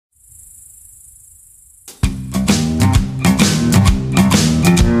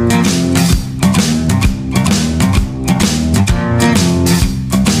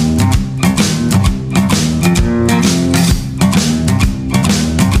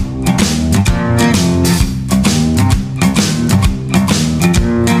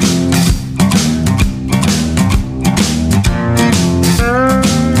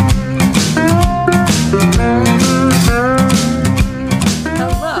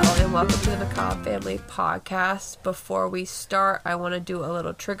Cobb Family Podcast. Before we start, I want to do a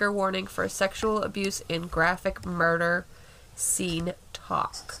little trigger warning for sexual abuse and graphic murder scene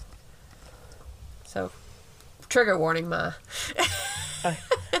talk. So, trigger warning, Ma.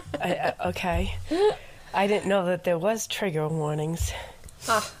 Okay. I didn't know that there was trigger warnings.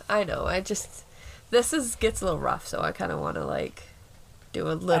 I know. This gets a little rough, so I kind of want to do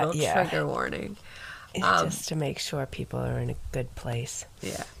a little trigger warning. Just to make sure people are in a good place.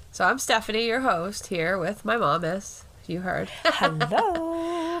 Yeah. So I'm Stephanie, your host, here with my mom, as you heard.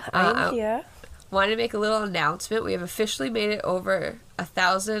 Hello. I'm here. Wanted to make a little announcement. We have officially made it over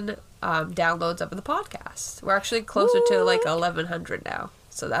 1,000 downloads of the podcast. We're actually closer to 1,100 now.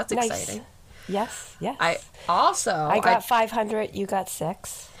 So that's exciting. Yes. I got 500, you got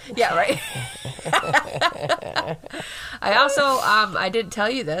 6. Yeah, right. I also, I didn't tell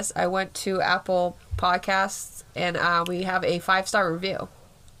you this. I went to Apple Podcasts and we have a 5-star review.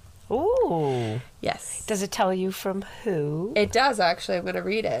 Ooh. Yes. Does it tell you from who? It does, actually. I'm going to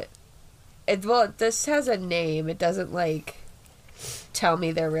read it. This has a name. It doesn't, tell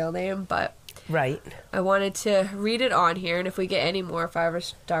me their real name, but... Right. I wanted to read it on here, and if we get any more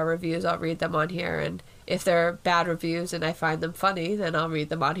 5-star reviews, I'll read them on here, and if they're bad reviews and I find them funny, then I'll read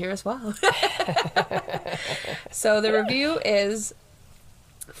them on here as well. So the review is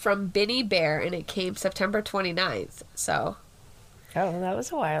from Binny Bear, and it came September 29th, so... Oh, that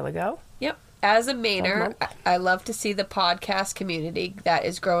was a while ago. Yep. As a Mainer, I love to see the podcast community that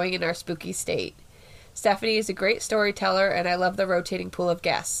is growing in our spooky state. Stephanie is a great storyteller, and I love the rotating pool of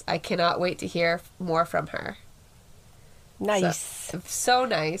guests. I cannot wait to hear more from her. Nice. So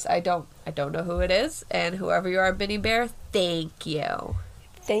nice. I don't know who it is, and whoever you are, Binny Bear, thank you.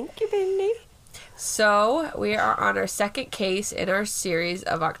 Thank you, Binny. So, we are on our second case in our series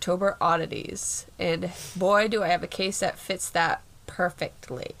of October Oddities, and boy, do I have a case that fits that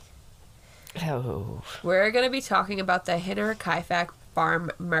perfectly. Oh. We're going to be talking about the Hinterkaifeck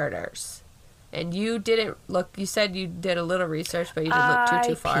farm murders. And you didn't look, you said you did a little research, but you didn't look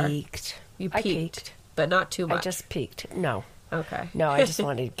too far. You peeked, but not too much. I just peeked. No. Okay. No, I just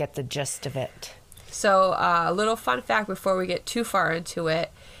wanted to get the gist of it. So, a little fun fact before we get too far into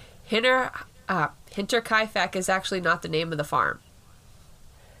it. Hinterkaifeck is actually not the name of the farm.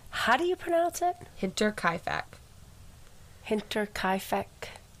 How do you pronounce it? Hinterkaifeck. Hinterkaifeck.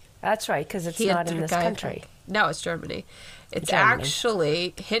 That's right, because it's not in this country. No, it's Germany. It's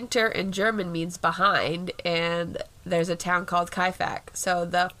actually, Hinter in German means behind, and there's a town called Kaifeck. So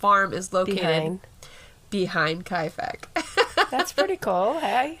the farm is located behind Kaifeck. That's pretty cool.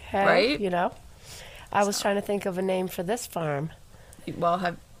 Hey, right? You know. I was trying to think of a name for this farm. Well,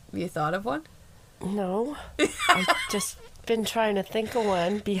 have you thought of one? No. I've just been trying to think of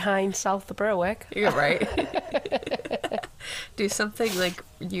one behind south of Berwick. You're right. Do something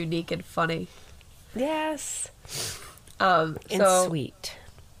unique and funny. Yes. And sweet.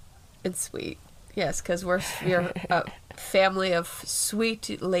 And sweet. Yes, because we're a family of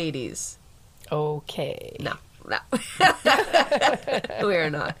sweet ladies. Okay. No. We are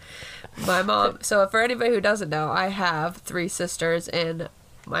not. My mom, so for anybody who doesn't know, I have 3 sisters and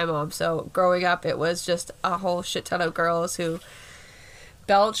my mom. So growing up, it was just a whole shit ton of girls who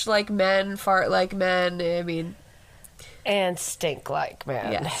belch like men, fart like men. I mean... And stink like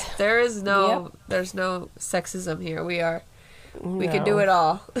men. Yes. There's no sexism here. We can do it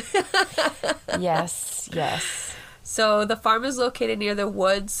all. Yes. So the farm is located near the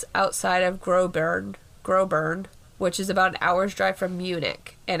woods outside of Groburn, which is about an hour's drive from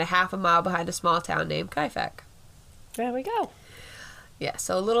Munich and a half a mile behind a small town named Kaifeck. There we go. Yeah,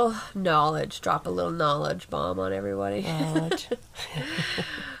 so a little knowledge. Drop a little knowledge bomb on everybody. Knowledge.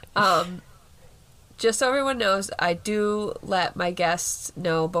 Just so everyone knows, I do let my guests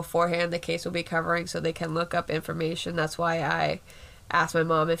know beforehand the case we'll be covering so they can look up information. That's why I asked my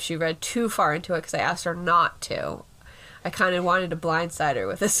mom if she read too far into it, because I asked her not to. I kind of wanted to blindside her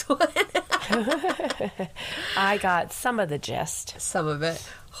with this one. I got some of the gist. Some of it.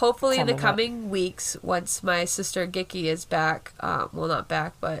 Hopefully in the coming weeks, once my sister Gicky is back, well, not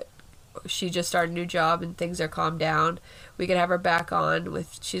back, but she just started a new job and things are calmed down, we could have her back on.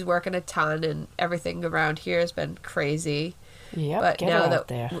 She's working a ton and everything around here has been crazy. Yep, but get now her that out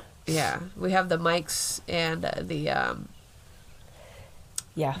there. Yeah, we have the mics and the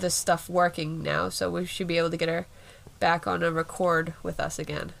stuff working now, so we should be able to get her back on a record with us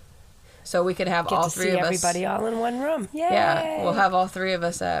again. So we could have all 3 of us. Everybody all in one room. Yay! Yeah, we'll have all 3 of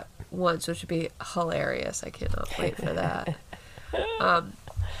us at once, which would be hilarious. I cannot wait for that.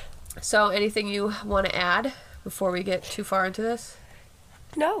 So anything you want to add before we get too far into this?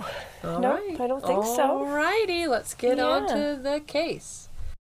 No. All no, right. I don't think so. All righty, let's get on to the case.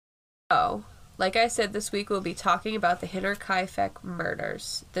 So, like I said, this week we'll be talking about the Hinterkaifeck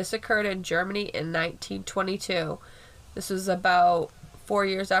murders. This occurred in Germany in 1922. This was about 4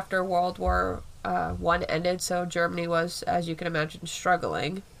 years after World War One ended, so Germany was, as you can imagine,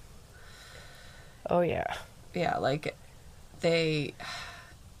 struggling. Oh, yeah. Yeah, like, I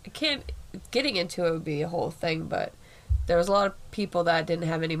can't, getting into it would be a whole thing, but there was a lot of people that didn't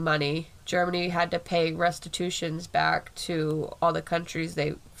have any money. Germany had to pay restitutions back to all the countries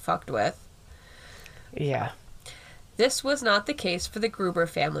they fucked with. Yeah. This was not the case for the Gruber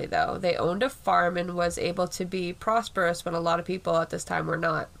family, though. They owned a farm and was able to be prosperous when a lot of people at this time were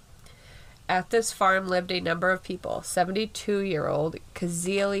not. At this farm lived a number of people. 72-year-old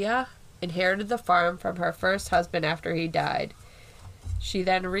Kazelia inherited the farm from her first husband after he died. She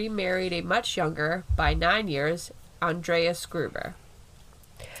then remarried a much younger, by 9 years, Andreas Gruber.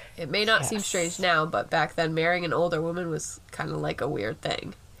 It may not seem strange now, but back then marrying an older woman was kind of like a weird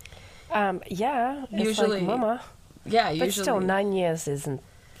thing. Yeah, it's usually, like mama. Yeah, but usually. Still, 9 years isn't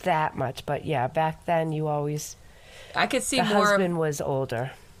that much. But yeah, back then you always. I could see the more. Husband was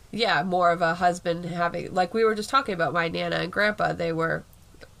older. Yeah, more of a husband having, like we were just talking about. My Nana and Grandpa, they were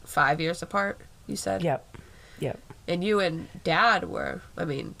 5 years apart. You said. Yep. And you and Dad were. I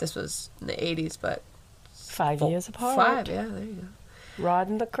mean, this was in the 80s, but 5 years apart. 5, yeah. There you go. Rod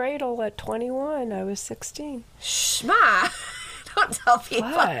in the cradle at 21. I was 16. Shh, Ma. Don't tell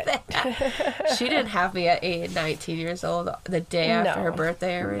people What? that. She didn't have me at 19 years old the day after her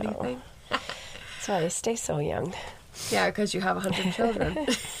birthday or anything. That's why I stay so young. Yeah, because you have 100 children.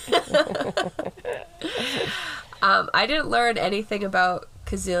 I didn't learn anything about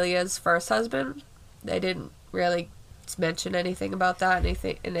Kazelia's first husband. They didn't really mention anything about that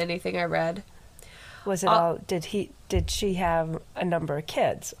in anything I read. Was it all? Did she have a number of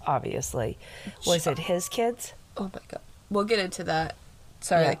kids? Obviously, was it his kids? Oh my god. We'll get into that.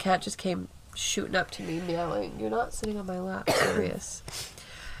 Sorry, the cat just came shooting up to me, meowing. You're not sitting on my lap, serious.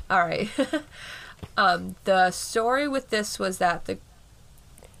 All right. The story with this was that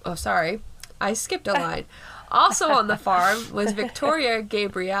oh, sorry. I skipped a line. Also on the farm was Victoria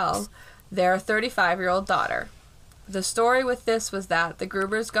Gabrielle, their 35-year-old daughter. The story with this was that the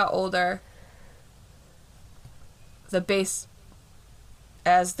Grubers got older.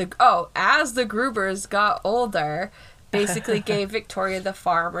 As the Grubers got older, basically gave Victoria the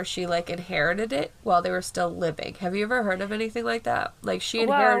farm, or she inherited it while they were still living. Have you ever heard of anything like that? Like she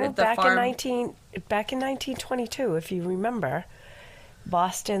inherited the farm back in 1922, if you remember.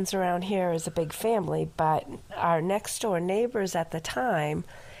 Boston's around here is a big family, but our next door neighbors at the time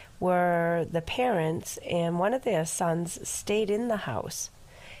were the parents, and one of their sons stayed in the house,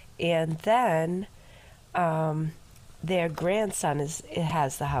 and then their grandson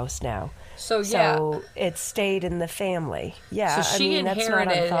has the house now. So it stayed in the family. Yeah, so she that's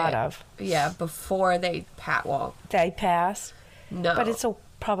not unthought of. Yeah, before they They passed. No, but it's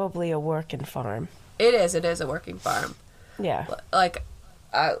probably a working farm. It is a working farm. Yeah,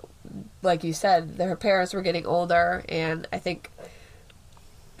 like you said, her parents were getting older, and I think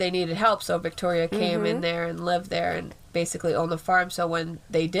they needed help. So Victoria came in there and lived there, and basically owned the farm. So when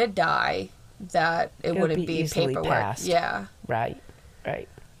they did die, that it wouldn't be paperwork. Passed. Yeah, right.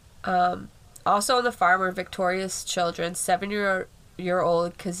 Also on the farm were Victoria's children,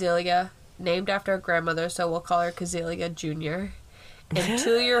 7-year-old Kazelia, named after her grandmother, so we'll call her Kazelia Jr., and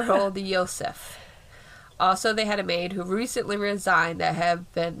 2-year-old Yosef. Also, they had a maid who recently resigned that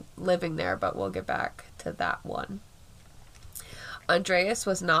had been living there, but we'll get back to that one. Andreas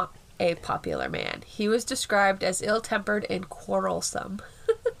was not a popular man. He was described as ill-tempered and quarrelsome.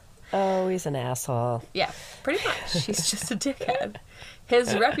 Oh, he's an asshole. Yeah, pretty much. He's just a dickhead.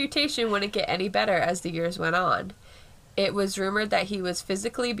 His reputation wouldn't get any better as the years went on. It was rumored that he was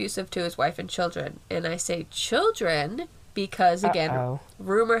physically abusive to his wife and children. And I say children because, again,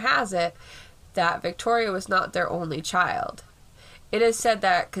 rumor has it that Victoria was not their only child. It is said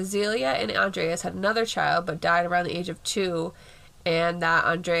that Kazelia and Andreas had another child but died around the age of 2, and that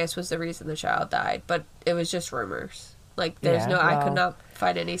Andreas was the reason the child died. But it was just rumors. I could not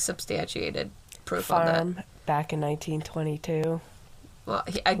find any substantiated proof on that. Back in 1922. Well,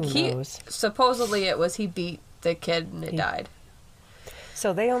 he supposedly it was he beat the kid and it died.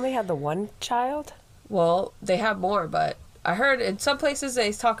 So they only had the one child? Well, they have more, but I heard in some places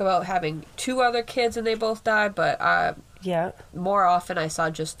they talk about having 2 other kids and they both died, but more often I saw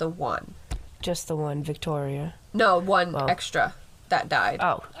just the one. Just the one, Victoria? No, one extra that died.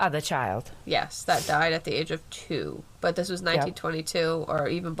 Oh, other child. Yes, that died at the age of 2. But this was 1922 or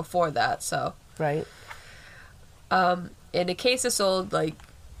even before that, so. Right. In a case of sold,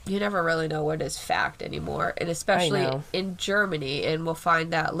 you never really know what is fact anymore. And especially in Germany, and we'll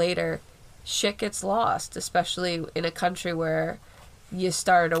find that later, shit gets lost, especially in a country where you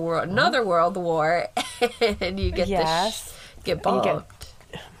start another world war and you get get bombed.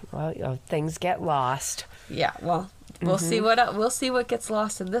 Things get lost. Yeah, well, we'll see what gets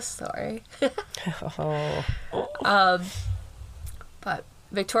lost in this story. But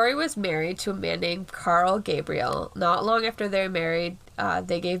Victoria was married to a man named Carl Gabriel. Not long after they were married,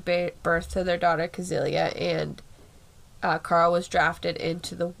 they gave birth to their daughter Cecilia, and Carl was drafted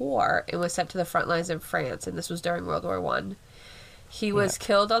into the war and was sent to the front lines in France, and this was during World War One. He was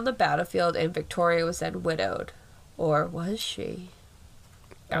killed on the battlefield, and Victoria was then widowed. Or was she?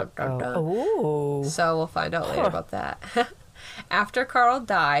 Dun, dun, dun. Oh. So we'll find out later about that. After Carl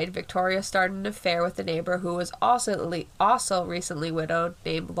died, Victoria started an affair with a neighbor who was also recently widowed,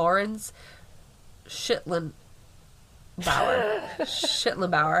 named Lawrence Schittenbauer.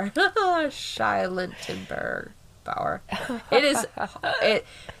 Schillenbauer. It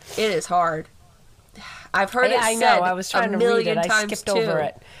is hard. I've heard it said I was trying to read it. I skipped over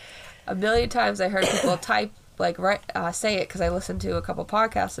it. A million times I heard people say it because I listened to a couple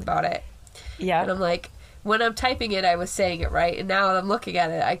podcasts about it. Yeah. And I'm like, when I'm typing it, I was saying it right, and now I'm looking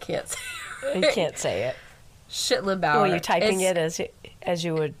at it, I can't say it right. You can't say it. Schittenbauer. Were you typing it as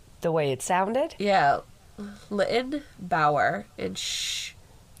you would, the way it sounded? Yeah. Littenbauer and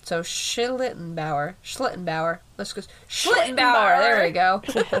so Schlittenbauer. Let's go. Schlittenbauer. There we go.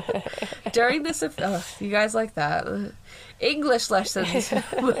 During this, you guys like that English lessons.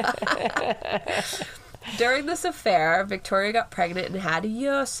 During this affair, Victoria got pregnant and had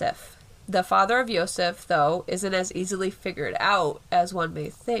Joseph. The father of Joseph, though, isn't as easily figured out as one may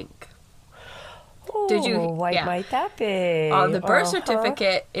think. Why might that be? On the birth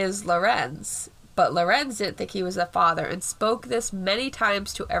certificate is Lorenz. But Lorenz didn't think he was the father and spoke this many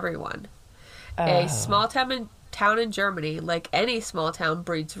times to everyone. A small town in Germany, like any small town,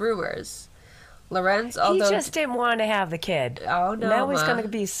 breeds rumors. Lorenz, although... He just didn't want to have the kid. Oh, no, Now he's going to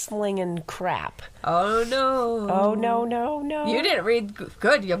be slinging crap. Oh, no. Oh, no. You didn't read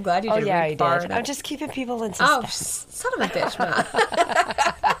good. I'm glad you didn't read far enough. I'm just keeping people in suspense. Oh, son of a bitch, Ma.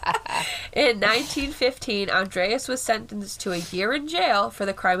 In 1915, Andreas was sentenced to a year in jail for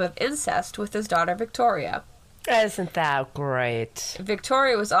the crime of incest with his daughter Victoria. Isn't that great?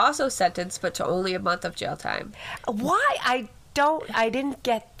 Victoria was also sentenced, but to only a month of jail time. Why? I didn't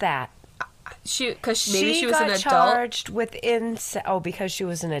get that. Because maybe she was an adult. She got charged with incest. Oh, because she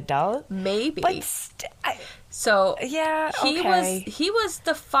was an adult? Maybe. But he was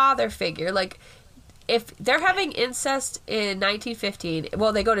the father figure. Like, if they're having incest in 1915,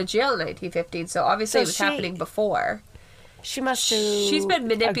 well, they go to jail in 1915, so obviously it was happening before. She must have. She's been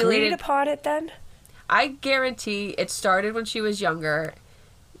manipulated. Agreed upon it then? I guarantee it started when she was younger.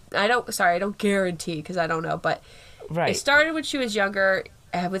 I don't guarantee because I don't know, but it started when she was younger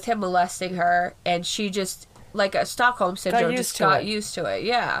with him molesting her, and she just, like a Stockholm syndrome, got used to it.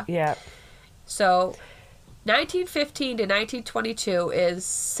 Yeah. Yeah. So, 1915 to 1922 is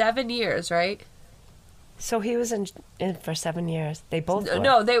 7 years, right? So he was in for 7 years. They both were.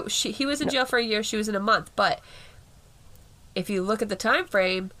 No, he was in jail for a year. She was in a month. But if you look at the time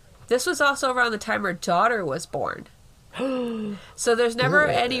frame, this was also around the time her daughter was born. So there's never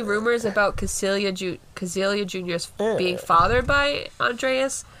any rumors about Cecilia Jr.'s being fathered by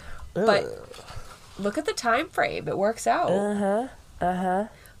Andreas. But look at the time frame. It works out.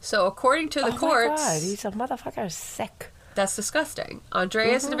 So according to the courts... Oh my God, he's a motherfucker sick. That's disgusting.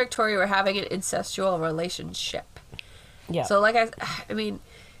 Andreas and Victoria were having an incestual relationship. Yeah. So I mean,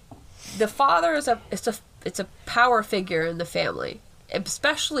 the father is a power figure in the family,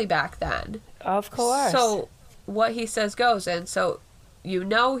 especially back then. Of course. So what he says goes, and so he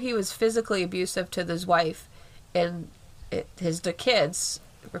was physically abusive to his wife and the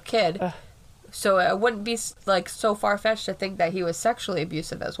kid. So it wouldn't be like so far-fetched to think that he was sexually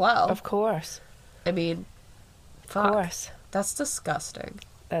abusive as well. Of course. I mean, fuck. Of course. That's disgusting.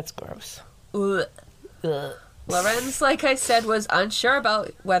 That's gross. Ugh. Lorenz, like I said, was unsure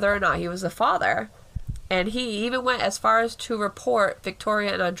about whether or not he was the father. And he even went as far as to report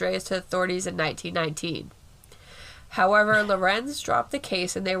Victoria and Andreas to authorities in 1919. However, Lorenz dropped the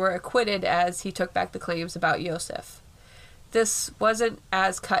case and they were acquitted as he took back the claims about Joseph. This wasn't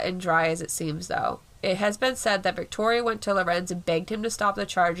as cut and dry as it seems, though. It has been said that Victoria went to Lorenz and begged him to stop the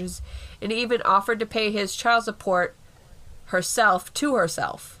charges and even offered to pay his child support herself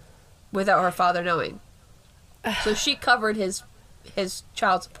without her father knowing. So she covered his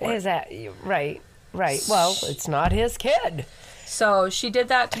child support. Is that right? Right. Well, it's not his kid. So she did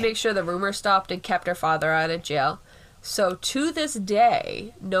that to make sure the rumor stopped and kept her father out of jail. So to this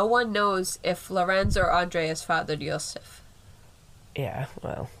day, no one knows if Lorenz or Andreas fathered Josef. Yeah,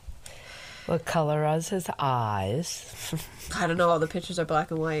 well, what color are his eyes? I don't know, all the pictures are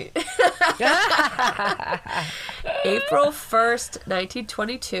black and white. April 1st,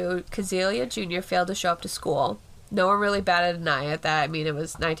 1922, Kazelia Jr. failed to show up to school. No one really batted an eye at that. I mean, it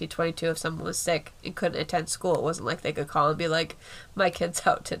was 1922. If someone was sick and couldn't attend school, it wasn't like they could call and be like, my kid's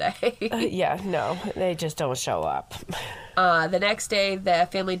out today. Yeah, no, they just don't show up. The next day, the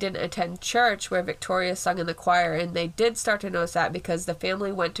family didn't attend church where Victoria sung in the choir, and they did start to notice that because the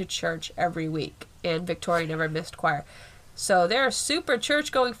family went to church every week, and Victoria never missed choir. So they're a super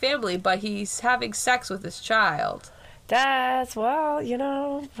church-going family, but he's having sex with his child. That's, well,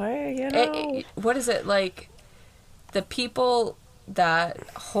 What is it, like... The people that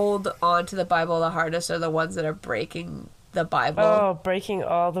hold on to the Bible the hardest are the ones that are breaking the Bible. Oh, breaking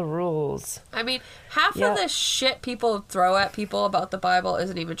all the rules. I mean, half of the shit people throw at people about the Bible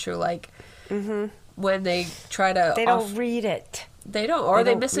isn't even true. Like, when they try to... They don't read it. They don't, or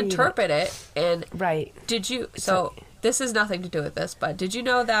they misinterpret it. And right. Did you... So, this has nothing to do with this, but did you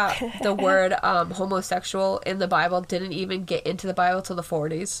know that the word homosexual in the Bible didn't even get into the Bible till the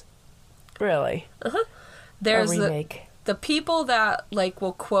 40s? Really? Uh-huh. There's a remake. The people that like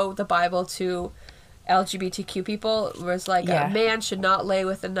will quote the Bible to LGBTQ people was like a man should not lay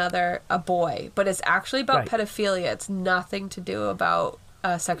with a boy, but it's actually about pedophilia. It's nothing to do about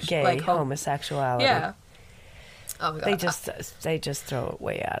sexual, like homosexuality. Yeah. Oh my God. They just throw it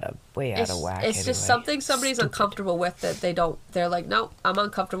way out of whack. It's just something somebody's uncomfortable with that they don't. They're like, no, I'm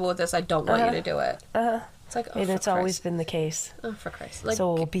uncomfortable with this. I don't want you to do it. It's like, and it's always been the case. Oh, for Christ! Like,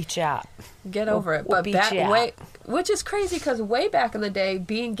 so we'll beat you up. Get over it. But which is crazy because way back in the day,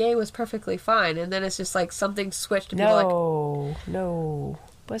 being gay was perfectly fine, and then it's just like something switched to be like, no,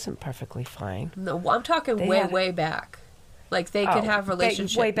 wasn't perfectly fine. No, I'm talking way back. Like they could have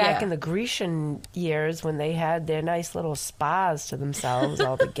relationships way back in the Grecian years when they had their nice little spas to themselves,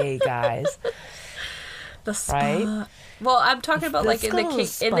 all the gay guys. The spa. Right? Well, I'm talking about like in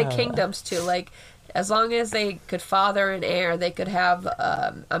the kingdoms too, like. As long as they could father an heir, they could have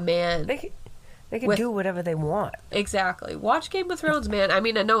a man. They could do whatever they want. Exactly. Watch Game of Thrones, man. I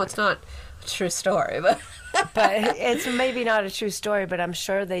mean, I know it's not a true story, but it's maybe not a true story, but I'm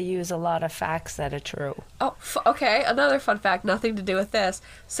sure they use a lot of facts that are true. Oh, okay. Another fun fact, nothing to do with this.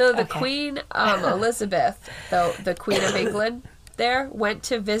 So the Queen Elizabeth, the Queen of England, went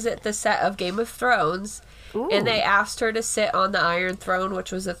to visit the set of Game of Thrones. Ooh. And they asked her to sit on the Iron Throne,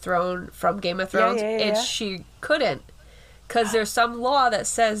 which was a throne from Game of Thrones, and she couldn't. Because there's some law that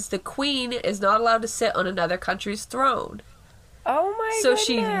says the queen is not allowed to sit on another country's throne. Oh my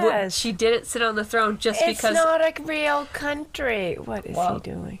goodness. So she didn't sit on the throne just because... It's not a real country. What is he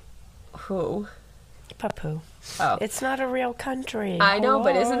doing? Who? Papu. Oh. It's not a real country. I know,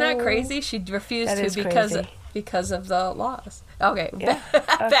 but isn't that crazy? She refused because of the laws. Okay,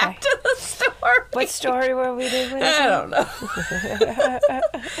 back to the story. What story were we doing? I don't know.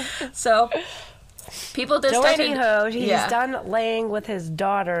 So, people just anyhow, he's done laying with his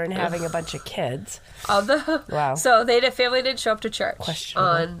daughter and having a bunch of kids. Wow. So the family didn't show up to church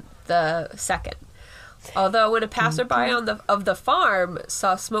on the 2nd. Although when a passerby of the farm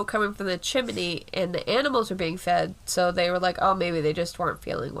saw smoke coming from the chimney and the animals were being fed, so they were like, oh, maybe they just weren't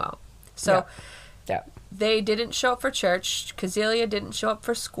feeling well. So they didn't show up for church. Kazelia didn't show up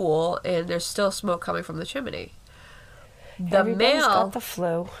for school, and there's still smoke coming from the chimney. Everybody's got the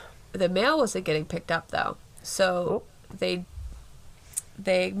flu. The mail wasn't getting picked up, though. So the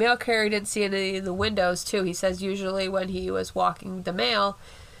mail carrier didn't see any of the windows, too. He says usually when he was walking the mail,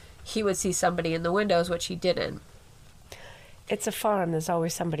 he would see somebody in the windows, which he didn't. It's a farm. There's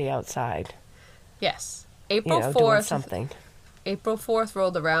always somebody outside. Yes. April 4th. Doing something. April 4th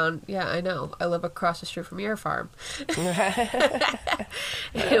rolled around. Yeah, I know. I live across the street from your farm.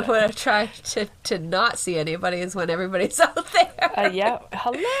 And when I try to not see anybody is when everybody's out there. Yeah.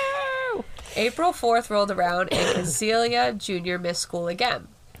 Hello! April 4th rolled around and Kazelia Jr. missed school again.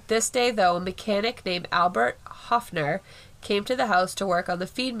 This day, though, a mechanic named Albert Hoffner came to the house to work on the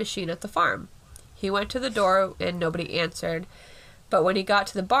feed machine at the farm. He went to the door and nobody answered. But when he got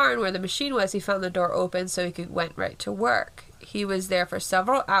to the barn where the machine was, he found the door open so he went right to work. He was there for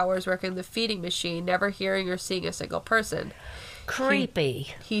several hours working the feeding machine, never hearing or seeing a single person.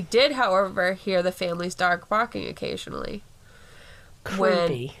 Creepy. He did, however, hear the family's dog barking occasionally.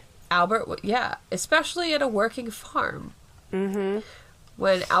 Creepy. Especially at a working farm. Mm-hmm.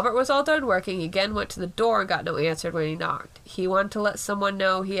 When Albert was all done working, he again went to the door and got no answer when he knocked. He wanted to let someone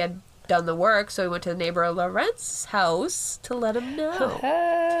know he had done the work, so he went to the neighbor Lorenz's house to let him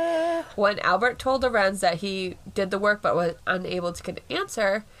know. When Albert told Lorenz that he did the work but was unable to get an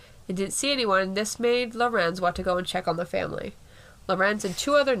answer and didn't see anyone, this made Lorenz want to go and check on the family. Lorenz and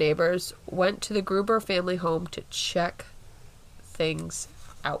 2 other neighbors went to the Gruber family home to check things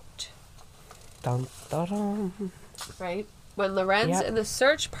out. Dun, dun, dun. Right? When Lorenz and the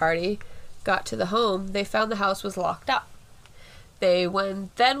search party got to the home, they found the house was locked up. They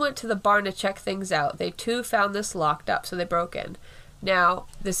then went to the barn to check things out. They too found this locked up, so they broke in. Now,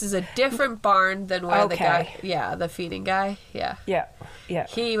 this is a different barn than where the guy, the feeding guy, yeah.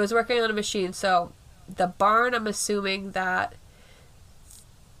 He was working on a machine, so the barn, I'm assuming that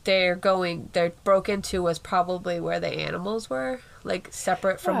they're broke into was probably where the animals were, like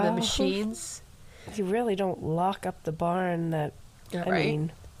separate from the machines. You really don't lock up the barn I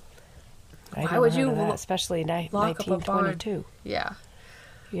mean, why would you that, especially 1922? Yeah.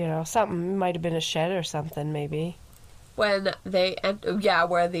 You know, something might have been a shed or something, maybe. When they,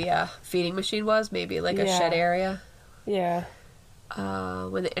 where the feeding machine was, maybe like a shed area. Yeah.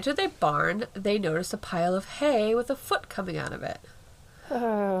 When they entered their barn, they noticed a pile of hay with a foot coming out of it.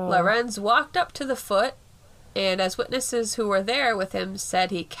 Oh. Lorenz walked up to the foot, and as witnesses who were there with him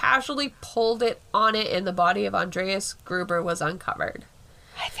said, he casually pulled it on it and the body of Andreas Gruber was uncovered.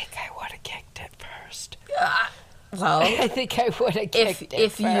 I think I would have kicked it first. Well, I think I would have kicked it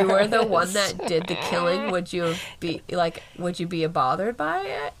if first. you were the one that did the killing, would you be bothered by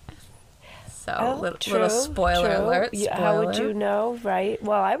it? So, little spoiler alert. Spoiler. How would you know, right?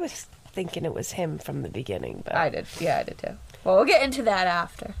 Well, I was thinking it was him from the beginning, but I did. Yeah, I did too. Well, we'll get into that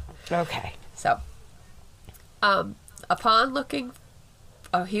after. Okay. So, upon looking,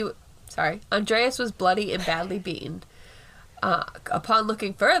 Andreas was bloody and badly beaten. Upon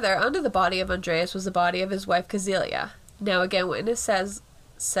looking further, under the body of Andreas was the body of his wife, Kazelia. Now, again, witness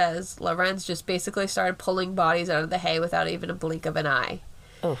says Lorenz just basically started pulling bodies out of the hay without even a blink of an eye.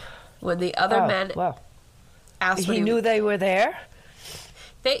 Oh. When the other men asked he knew they were there?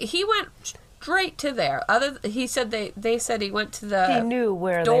 He went straight to there. He said they said he went to the he knew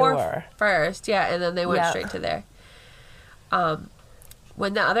where door they were first, and then they went straight to there.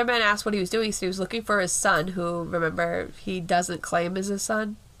 When the other man asked what he was doing, he said he was looking for his son, who, remember, he doesn't claim as his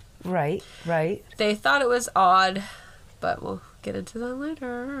son. Right. They thought it was odd, but we'll get into that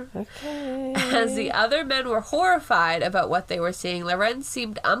later. Okay. As the other men were horrified about what they were seeing, Lorenz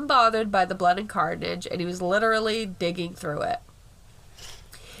seemed unbothered by the blood and carnage, and he was literally digging through it.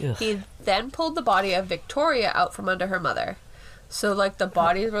 Ugh. He then pulled the body of Victoria out from under her mother. So, the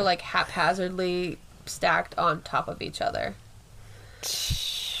bodies were, haphazardly stacked on top of each other.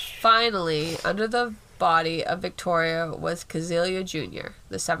 Finally, under the body of Victoria was Kazelia Jr.,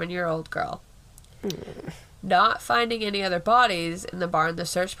 the 7-year-old girl. Not finding any other bodies in the barn, the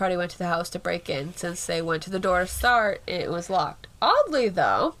search party went to the house to break in. Since they went to the door to start, it was locked. Oddly,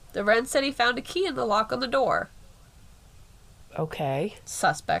 though, the Lorenz said he found a key in the lock on the door. Okay.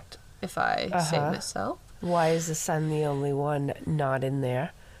 Suspect, if I say myself. Why is the son the only one not in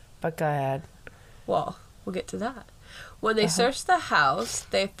there? But go ahead. Well, we'll get to that. When they searched the house,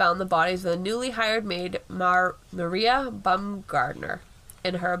 they found the bodies of the newly hired maid, Maria Baumgartner,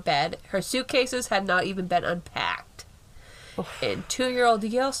 in her bed. Her suitcases had not even been unpacked. Oof. And 2-year-old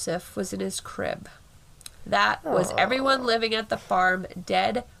Josef was in his crib. That was everyone living at the farm,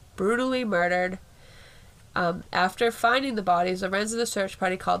 dead, brutally murdered. After finding the bodies, Lorenz and the search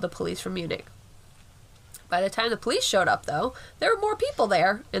party called the police from Munich. By the time the police showed up, though, there were more people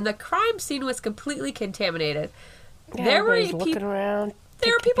there, and the crime scene was completely contaminated. Yeah, there were looking around.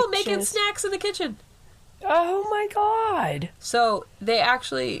 There were people making snacks in the kitchen. Oh my God! So they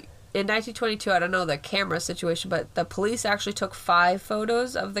actually, in 1922, I don't know the camera situation, but the police actually took 5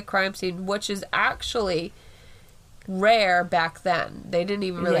 photos of the crime scene, which is actually rare back then. They didn't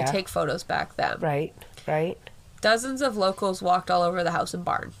even really take photos back then. Right. Dozens of locals walked all over the house and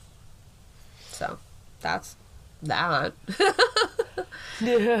barn. So, that's that.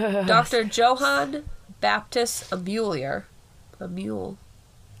 Dr. Johann Baptist Mueller, Mueller,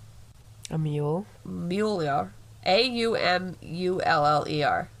 Aumuller.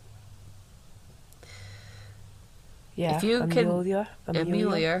 Yeah, if you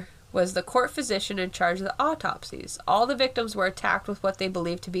Mueller was the court physician in charge of the autopsies. All the victims were attacked with what they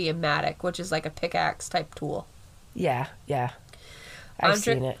believed to be a mattock, which is like a pickaxe type tool. Yeah. I've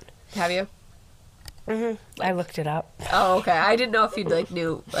seen it. Have you? Mm-hmm. I looked it up. Oh, okay. I didn't know if you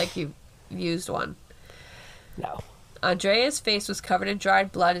knew you used one. No. Andrea's face was covered in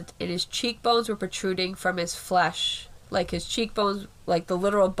dried blood, and his cheekbones were protruding from his flesh. His cheekbones, the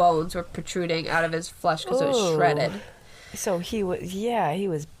literal bones, were protruding out of his flesh because it was shredded. So he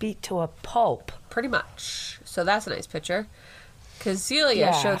was beat to a pulp. Pretty much. So that's a nice picture.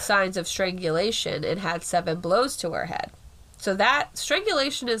 Casilia showed signs of strangulation and had 7 blows to her head. So that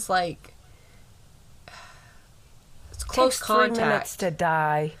strangulation is like, it's close contact. 3 minutes to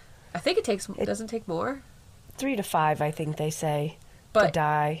die. I think it doesn't take more. 3 to 5, I think they say, but to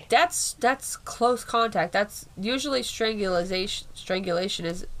die. That's close contact. That's usually strangulation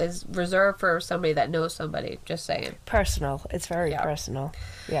is reserved for somebody that knows somebody. Just saying. Personal. It's very personal.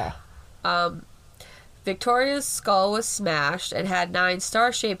 Yeah. Victoria's skull was smashed and had 9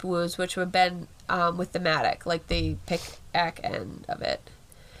 star-shaped wounds, which would have been with the mattock, like the pickaxe end of it.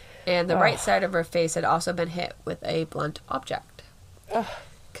 And the right side of her face had also been hit with a blunt object.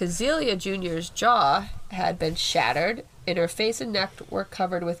 Casilia Jr.'s jaw had been shattered, and her face and neck were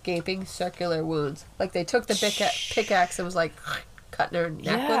covered with gaping circular wounds. Like they took the pickaxe and was like cutting her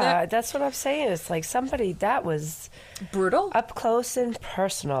neck with it. Yeah, that's what I'm saying. It's like somebody that was brutal, up close and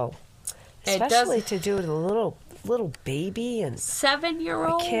personal. Especially to do with a little baby and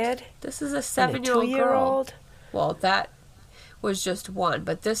 7-year-old kid. This is a 7-year-old girl. Well, that was just one,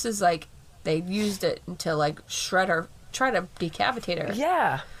 but this is like they used it to like shred her, try to decapitate her.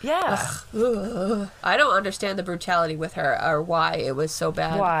 Yeah. Ugh. I don't understand the brutality with her or why it was so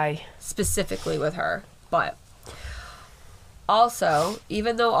bad. Why specifically with her, but also,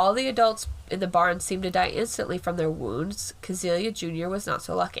 even though all the adults in the barn seemed to die instantly from their wounds, Casilia Jr. was not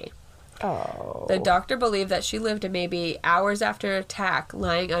so lucky. Oh. The doctor believed that she lived to maybe hours after an attack,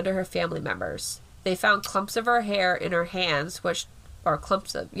 lying under her family members. They found clumps of her hair in her hands, her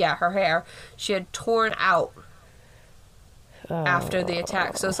hair she had torn out after the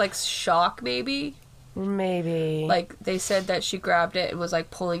attack. So it's like shock, maybe? Maybe. Like, they said that she grabbed it and was,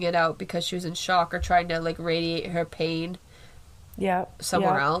 like, pulling it out because she was in shock or trying to, like, radiate her pain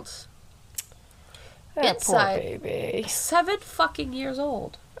somewhere else. That poor baby. 7 fucking years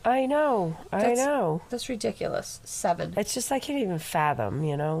old. I know. That's ridiculous. 7. It's just I can't even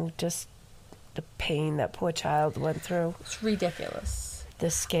fathom, just the pain that poor child went through. It's ridiculous. The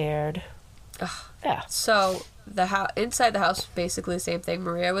scared. Ugh. Yeah. So inside the house, basically the same thing.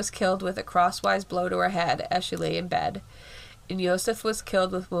 Maria was killed with a crosswise blow to her head as she lay in bed, and Josef was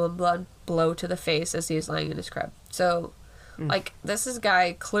killed with one blunt blow to the face as he was lying in his crib. So, this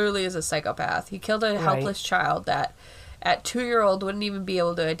guy clearly is a psychopath. He killed a helpless child that, at 2-year-old, wouldn't even be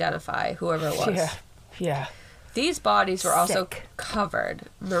able to identify whoever it was. Yeah. These bodies were also covered.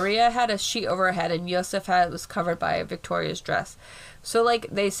 Maria had a sheet over her head, and Josef was covered by Victoria's dress. So, like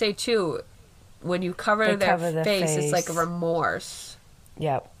they say too, when you cover their face, it's like a remorse.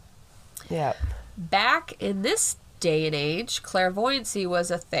 Yep. Back in this day and age, clairvoyancy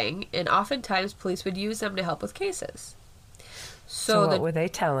was a thing, and oftentimes police would use them to help with cases. So what were they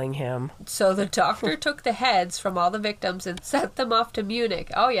telling him? So the doctor took the heads from all the victims and sent them off to Munich.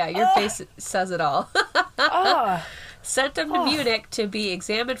 Oh yeah, your face says it all. Sent them to Munich to be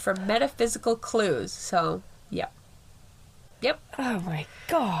examined for metaphysical clues. So, yep. Oh my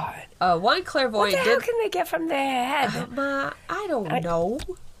God. One clairvoyant what the hell can they get from their head? I don't know.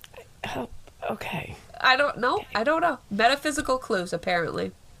 Okay. I don't know. Metaphysical clues,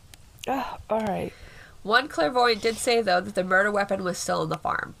 apparently. Oh, all right. One clairvoyant did say, though, that the murder weapon was still on the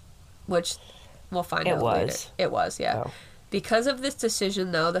farm, which we'll find out later. It was, yeah. Oh. Because of this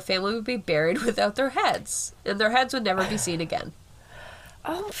decision, though, the family would be buried without their heads, and their heads would never be seen again.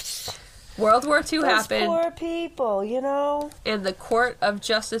 Oh, World War II happened. Poor people, And the Court of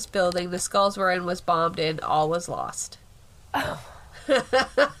Justice building the skulls were in was bombed, and all was lost. Oh.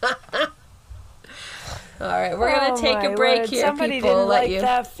 All right, we're going to take a break here, Somebody people. Didn't like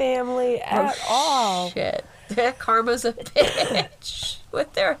that family at all. Shit. Karma's a bitch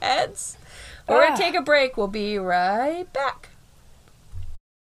with their heads. We're going to take a break. We'll be right back.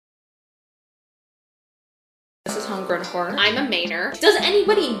 This is Homegrown Horror. I'm a Mainer. Does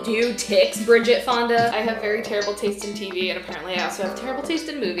anybody do ticks, Bridget Fonda? I have very terrible taste in TV, and apparently I also have terrible taste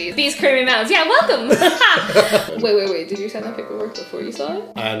in movies. These creamy mountains. Yeah, welcome! Wait. Did you sign that paperwork before you saw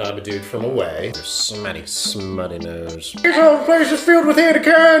it? And I'm a dude from away. There's smelly, smutty nose. This whole place is filled with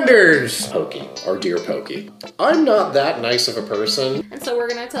anacondas! Pokey. Our dear Pokey. I'm not that nice of a person. And so we're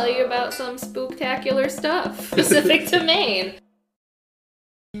gonna tell you about some spooktacular stuff specific to Maine.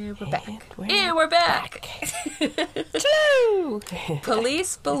 And we're back.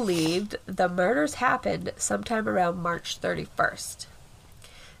 Police believed the murders happened sometime around March 31st.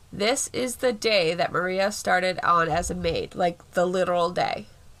 This is the day that Maria started on as a maid, like the literal day.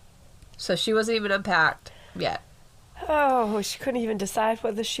 So she wasn't even unpacked yet. Oh, she couldn't even decide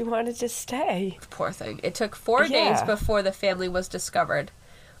whether she wanted to stay. Poor thing. It took 4 days before the family was discovered.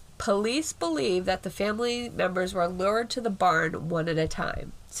 Police believe that the family members were lured to the barn one at a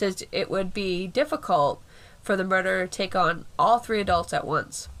time, since it would be difficult for the murderer to take on all 3 adults at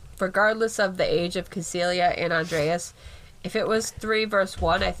once. Regardless of the age of Cecilia and Andreas, if it was 3 versus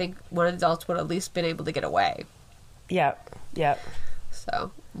 1, I think one of the adults would at least been able to get away. Yep.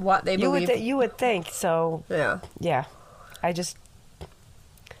 So, what they believe... You would think, so... Yeah. I just...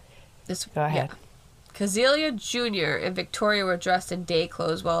 Go ahead. Yeah. Cecilia Jr. and Victoria were dressed in day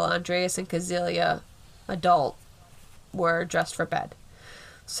clothes, while Andreas and Cecilia, adult, were dressed for bed.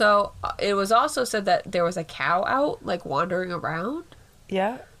 So, it was also said that there was a cow out, like, wandering around.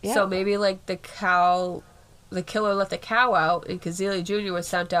 Yeah. So, maybe, like, the killer let the cow out, and Cecilia Jr. was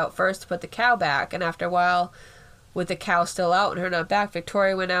sent out first to put the cow back, and after a while, with the cow still out and her not back,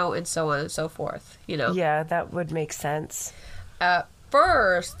 Victoria went out, and so on and so forth, you know? Yeah, that would make sense. At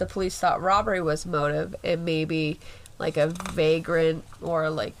first, the police thought robbery was motive, and maybe, like, a vagrant, or,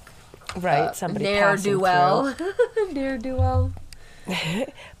 like... Right, somebody ne'er-do-well. Ne'er-do-well.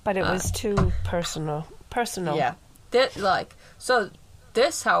 But it was too personal. Yeah. They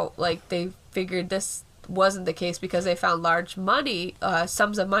figured this wasn't the case because they found large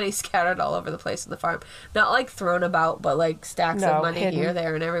sums of money scattered all over the place on the farm. Not, like, thrown about, but, like, stacks of money hidden. here,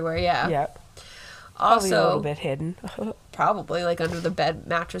 there, and everywhere, yeah. Yep. Also, probably a little bit hidden. Probably, like, under the bed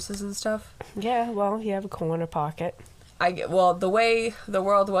mattresses and stuff. Yeah, well, you have a corner pocket. The way the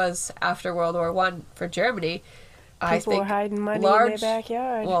world was after World War One for Germany, I think were hiding money in their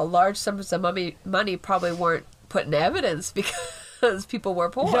backyard. Well, large sums of money probably weren't put in evidence because people were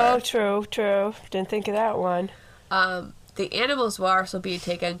poor. No, true. Didn't think of that one. The animals were also being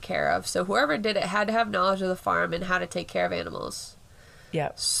taken care of, so whoever did it had to have knowledge of the farm and how to take care of animals.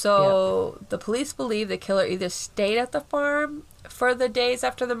 Yep. So the police believe the killer either stayed at the farm for the days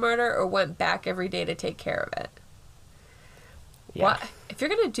after the murder or went back every day to take care of it. Yeah. If you're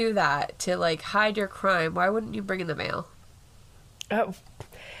going to do that to, like, hide your crime, why wouldn't you bring in the mail?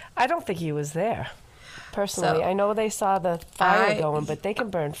 I don't think he was there. Personally, I know they saw the fire going, but they can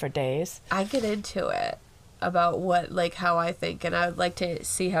burn for days. I get into it about how I think, and I would like to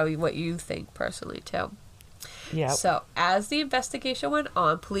see what you think personally too. Yeah. So, as the investigation went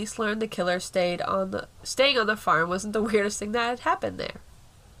on, police learned the killer staying on the farm wasn't the weirdest thing that had happened there.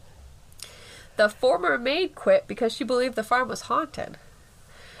 The former maid quit because she believed the farm was haunted.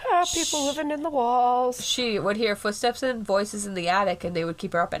 People living in the walls. She would hear footsteps and voices in the attic, and they would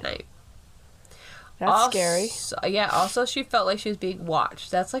keep her up at night. That's scary. Yeah, also she felt like she was being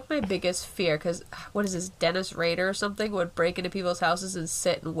watched. That's, like, my biggest fear, because, what is this, Dennis Rader or something would break into people's houses and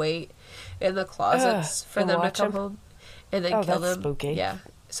sit and wait in the closets for them to come home and then kill them. That's spooky. Yeah.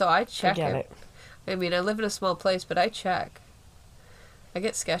 So I check it. I mean, I live in a small place, but I check. I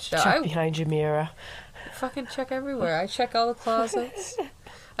get sketched out. Check behind your mirror. I fucking check everywhere. I check all the closets.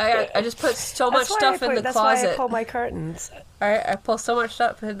 I just put so much stuff in the closet. That's why I pull my curtains. I pull so much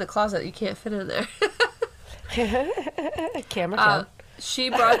stuff in the closet you can't fit in there. Camera can. She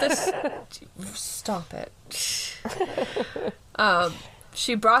brought this... Stop it.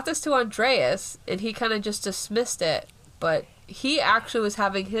 She brought this to Andreas, and he kind of just dismissed it, but he actually was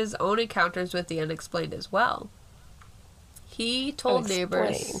having his own encounters with the unexplained as well. He told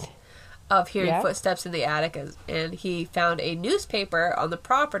neighbors of hearing footsteps in the attic, and he found a newspaper on the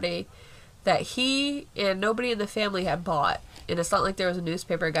property that he and nobody in the family had bought. And it's not like there was a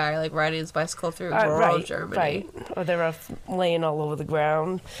newspaper guy, like, riding his bicycle through rural Germany. Right. Or they were laying all over the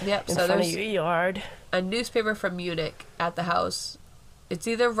ground in front of your yard. A newspaper from Munich at the house. It's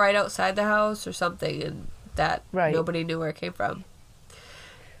either right outside the house or something, and that nobody knew where it came from.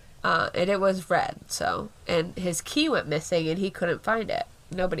 And it was red, and his key went missing, and he couldn't find it.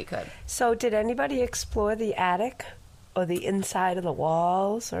 Nobody could. So did anybody explore the attic or the inside of the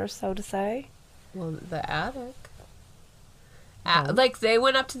walls, or so to say? Well, the attic. Like, they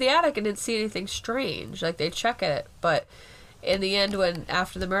went up to the attic and didn't see anything strange. Like, they check it, but in the end,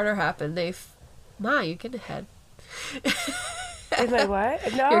 after the murder happened, you're getting ahead. Am I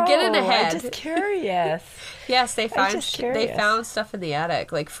what? No, you're getting ahead. I'm just curious. Yes, they found stuff in the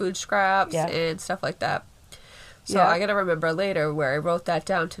attic, like food scraps and stuff like that. So I gotta remember later where I wrote that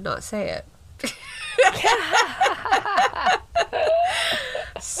down to not say it.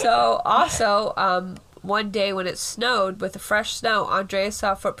 So also, one day when it snowed with the fresh snow, Andreas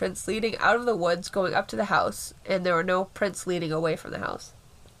saw footprints leading out of the woods going up to the house, and there were no prints leading away from the house.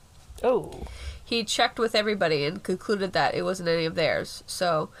 Oh. He checked with everybody and concluded that it wasn't any of theirs.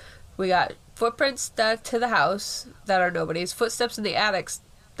 So we got footprints to the house that are nobody's, footsteps in the attics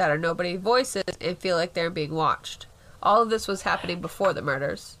that are nobody, voices, and feel like they're being watched. All of this was happening before the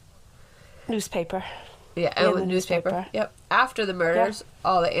murders. Newspaper. Yeah, In and with the newspaper. newspaper. Yep. After the murders,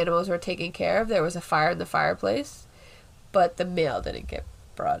 all the animals were taken care of. There was a fire in the fireplace, but the mail didn't get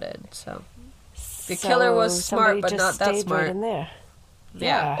brought in. So the killer was smart, somebody but just not that stayed smart. Right in there.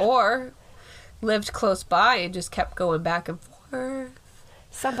 Yeah. Or lived close by and just kept going back and forth.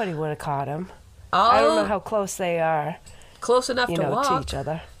 Somebody would have caught him. Oh, I don't know how close they are, close enough you to know, walk. to each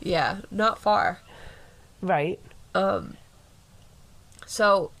other. Yeah, not far. Right.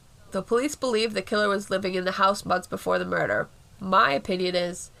 So the police believe the killer was living in the house months before the murder. My opinion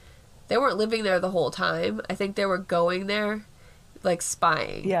is they weren't living there the whole time. I think they were going there, like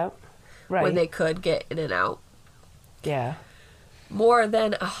spying. Yeah. Right. When they could get in and out. Yeah. More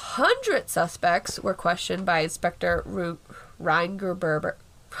than 100 suspects were questioned by Inspector Reingruber.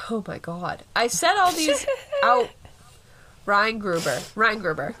 Oh my God. I said all these out.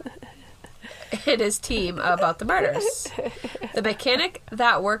 Reingruber. And his team about the murders. The mechanic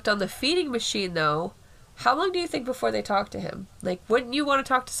that worked on the feeding machine, though, how long do you think before they talked to him? Like, wouldn't you want to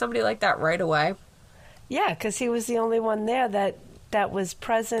talk to somebody like that right away? Yeah, because he was the only one there that was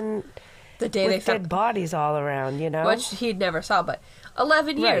present The day with they found dead bodies all around, you know? which he never saw, but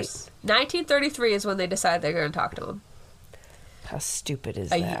 11 Right. years. 1933 is when they decided they're going to talk to him. How stupid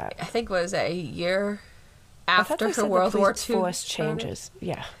is I that? think was a year I thought after they said World the War police II force started. changes.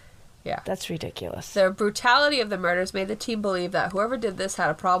 Yeah, Yeah. that's ridiculous. The brutality of the murders made the team believe that whoever did this had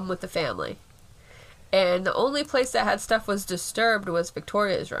a problem with the family. And the only place that had stuff was disturbed was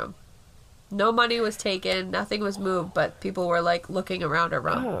Victoria's room. No money was taken, nothing was moved, but people were like looking around her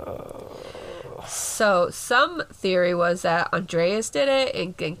room. Oh. So some theory was that Andreas did it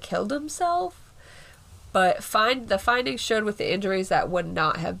and killed himself. But the findings showed with the injuries that would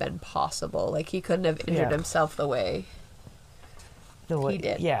not have been possible. Like he couldn't have injured Yeah. himself the way he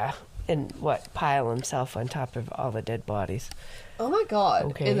did. Yeah, and pile himself on top of all the dead bodies. Oh my God.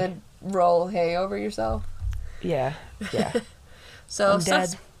 Okay. And then roll hay over yourself. Yeah, yeah. So I'm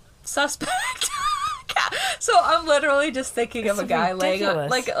dead. Suspect. So I'm literally just thinking of a It's guy laying on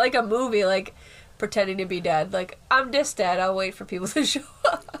ridiculous. like a movie, like pretending to be dead. Like, I'm just dead. I'll wait for people to show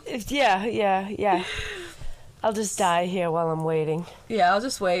up. Yeah. I'll just die here while I'm waiting. Yeah, I'll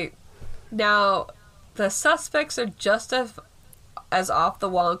just wait. Now, the suspects are just as off the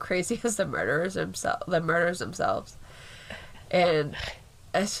wall and crazy as the murderers themselves. And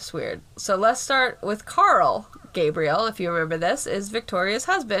it's just weird. So let's start with Carl. Gabriel, if you remember this, is Victoria's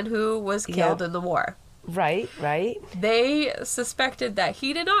husband who was killed in the war. Right. They suspected that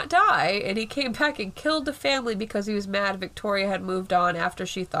he did not die, and he came back and killed the family because he was mad Victoria had moved on after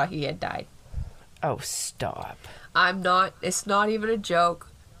she thought he had died. Oh, stop. It's not even a joke,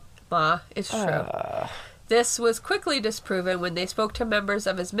 Ma. It's true. This was quickly disproven when they spoke to members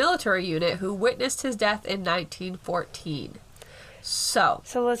of his military unit who witnessed his death in 1914. So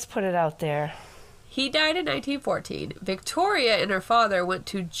let's put it out there. he died in 1914. Victoria and her father went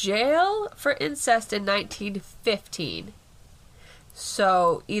to jail for incest in 1915.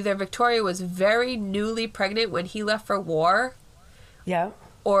 So either Victoria was very newly pregnant when he left for war, Yeah.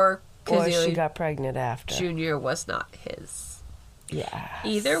 or Or she Kazili got pregnant after. Jr. was not his. Yeah.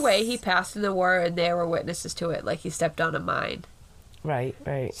 Either way, he passed in the war, and they were witnesses to it, like he stepped on a mine. Right.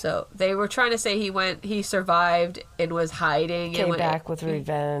 So they were trying to say he survived and was hiding. Came and back with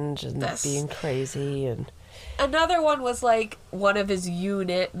revenge and That's- being crazy and... Another one was like one of his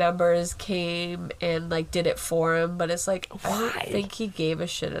unit members came and like did it for him, but it's like I Why? don't think he gave a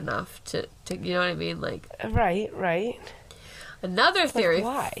shit enough to you know what I mean? Like Right. another theory,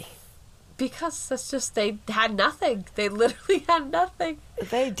 Why? because that's just they had nothing. They literally had nothing.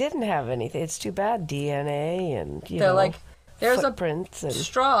 They didn't have anything. It's too bad. DNA and, They're like, there's footprints and...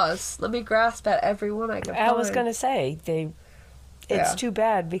 straws. Let me grasp at every one I can find. I was going to say, it's Yeah. too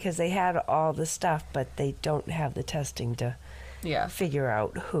bad because they had all the stuff, but they don't have the testing to figure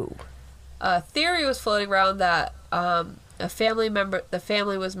out who. A theory was floating around that the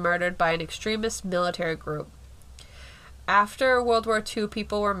family was murdered by an extremist military group. After World War II,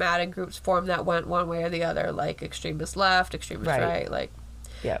 people were mad and groups formed that went one way or the other, like extremist left, extremist right. Like,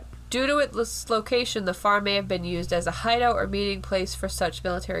 Yep. due to its location, the farm may have been used as a hideout or meeting place for such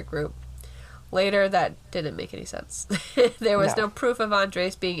military group. Later, that didn't make any sense. There was no proof of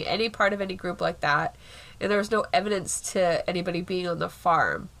Andres being any part of any group like that, and there was no evidence to anybody being on the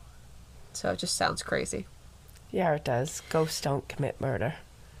farm. So it just sounds crazy. Yeah, it does. Ghosts don't commit murder.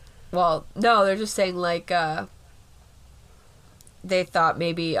 Well, no, they're just saying, like, they thought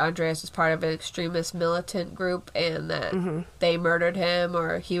maybe Andreas was part of an extremist militant group and that they murdered him,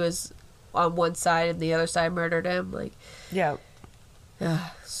 or he was on one side and the other side murdered him. Like, Yeah.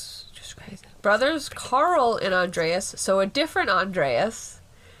 it's just crazy. Brothers Carl and Andreas, so a different Andreas,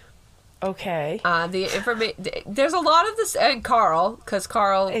 Okay. The information. There's a lot of this, and Carl, because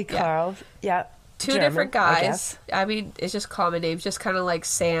Carl. Hey, Carl. Yeah. Two German, different guys. I mean, it's just common names, just kind of like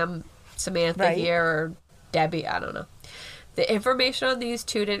Sam, Samantha Right. here, or Debbie. I don't know. The information on these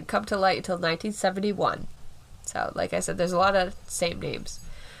two didn't come to light until 1971. So, like I said, there's a lot of same names.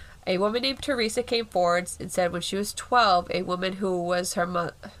 A woman named Teresa came forward and said when she was 12, a woman who was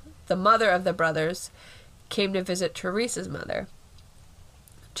the mother of the brothers came to visit Teresa's mother.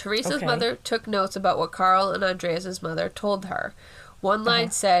 Teresa's mother took notes about what Carl and Andreas's mother told her. One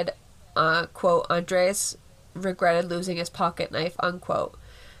line said, quote, Andreas regretted losing his pocket knife, unquote.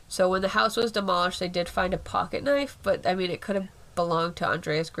 So when the house was demolished, they did find a pocket knife, but I mean, it could have belonged to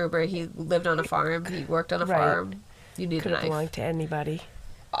Andreas Gruber. He lived on a farm. He worked on a farm. You need Could a have knife. belonged to anybody.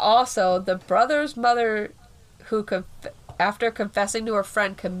 Also, the brother's mother, who after confessing to her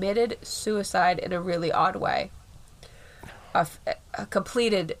friend, committed suicide in a really odd way. A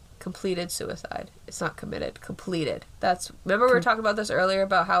completed suicide. It's not committed. Completed. Remember we were talking about this earlier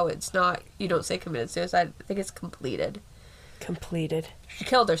about how it's not. You don't say committed suicide. I think it's completed. Completed. She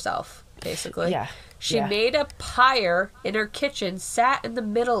killed herself, basically. Yeah. She made a pyre in her kitchen, sat in the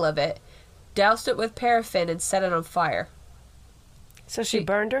middle of it, doused it with paraffin, and set it on fire. So she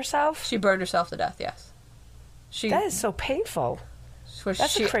burned herself? She burned herself to death, yes. That is so painful.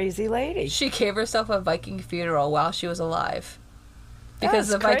 That's a crazy lady. She gave herself a Viking funeral while she was alive. Because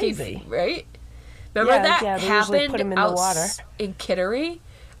That's the Viking, crazy. right? Remember that they usually put happened 'em in the water. in Kittery,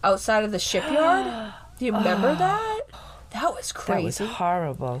 outside of the shipyard? Do you remember that? That was crazy. That was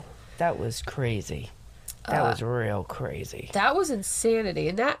horrible. That was crazy. That was real crazy. That was insanity,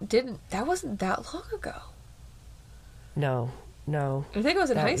 and that wasn't that long ago. No. I think it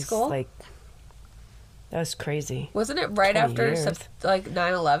was in high school. That was crazy. Wasn't it right 20 after years. like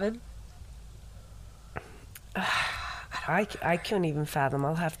 9/11? I couldn't even fathom.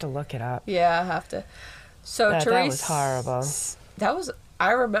 I'll have to look it up. Yeah, I have to. So That Teresa, was horrible. That was,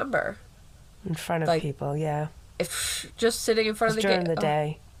 I remember. In front of people, yeah. Just sitting in front of the gate. During the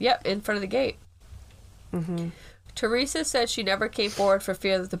day. Yep, in front of the gate. Mm-hmm. Teresa said she never came forward for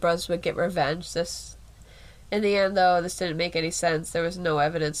fear that the brothers would get revenge. In the end, though, this didn't make any sense. There was no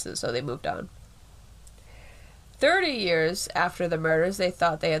evidence, so they moved on. 30 years after the murders, they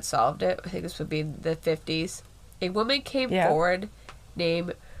thought they had solved it. I think this would be the 50s. A woman came forward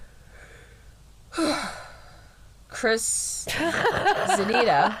named Chris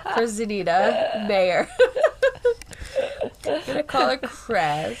Zenita Mayer. I'm going to call her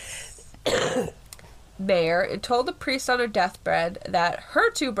Chris Mayer, and told the priest on her deathbed that her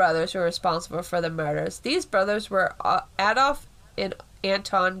two brothers were responsible for the murders. These brothers were Adolf and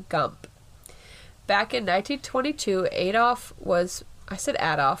Anton Gump. Back in 1922, Adolf,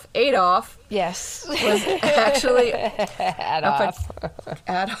 Yes. was actually Adolf.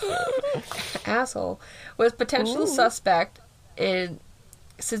 asshole, was potential suspect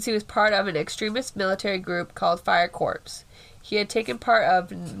since he was part of an extremist military group called Fire Corps. He had taken part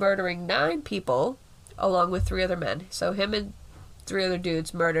of murdering 9 people along with 3 other men. So him and 3 other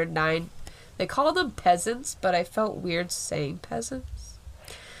dudes murdered 9. They called them peasants, but I felt weird saying peasants.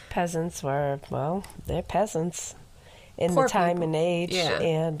 Peasants were, well, they're peasants in Poor the time people. and age Yeah.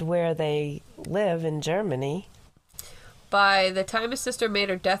 and where they live in Germany. By the time his sister made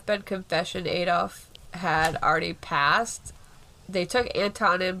her deathbed confession, Adolf had already passed. They took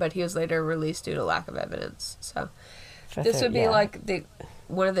Anton in, but he was later released due to lack of evidence. So this would be like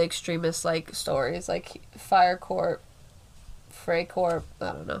one of the extremist stories, like Fire Corp, Freikorp.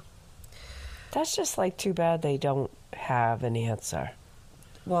 I don't know. That's just too bad they don't have an answer.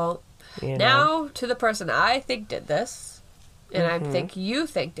 Well, You know? now to the person I think did this, and I think you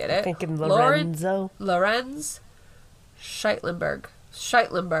think did it. Thinking Lorenzo. Lorenz Scheitlenberg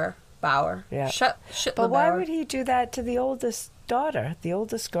Bauer. Yeah. Scheitlenbauer. But why would he do that to the oldest daughter, the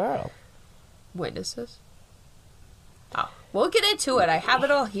oldest girl? Witnesses. Oh, we'll get into it. I have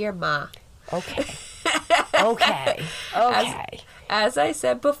it all here, Ma. Okay. Okay. As I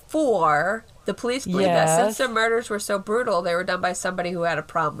said before, the police believe that since the murders were so brutal, they were done by somebody who had a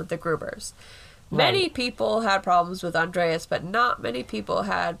problem with the Grubers. Many people had problems with Andreas, but not many people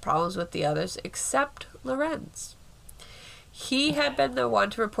had problems with the others, except Lorenz. He had been the one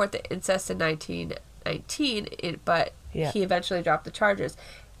to report the incest in 1919, but he eventually dropped the charges.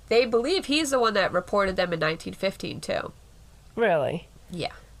 They believe he's the one that reported them in 1915, too. Really?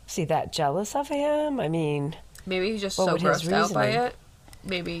 Yeah. Is he that jealous of him? I mean... Maybe he's just so grossed out by it.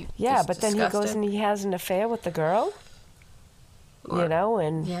 Maybe yeah, but then disgusted. he goes and he has an affair with the girl. Or,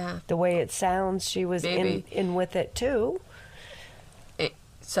 and the way it sounds, she was in with it too.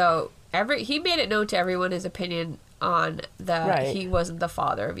 So he made it known to everyone his opinion on that Right. he wasn't the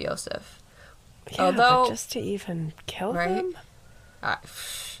father of Yosef. Yeah, Although, but just to even kill right? him?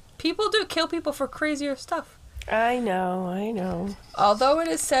 People do kill people for crazier stuff. I know. Although it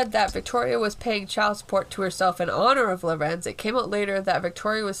is said that Victoria was paying child support to herself in honor of Lorenz, it came out later that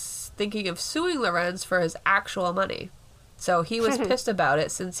Victoria was thinking of suing Lorenz for his actual money. So he was pissed about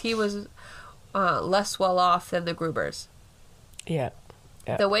it since he was less well off than the Grubers. Yeah.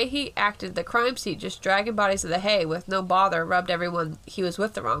 The way he acted at the crime scene, just dragging bodies of the hay with no bother, rubbed everyone he was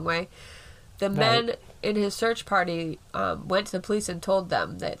with the wrong way. The men in his search party went to the police and told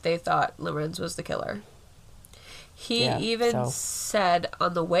them that they thought Lorenz was the killer. He even said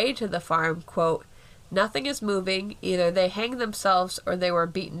on the way to the farm, quote, "Nothing is moving. Either they hanged themselves or they were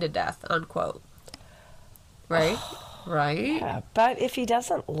beaten to death," unquote. Right? Right? Yeah, but if he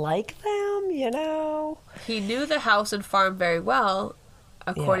doesn't like them, He knew the house and farm very well.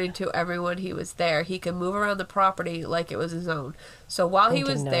 According to everyone he was there, he could move around the property like it was his own. So while he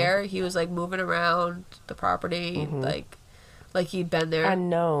was there, he was like moving around the property like he'd been there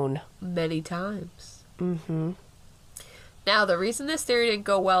unknown many times. Mm-hmm. Now, the reason this theory didn't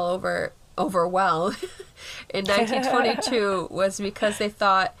go over well in 1922 was because they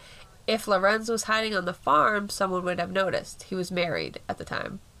thought if Lorenz was hiding on the farm, someone would have noticed. He was married at the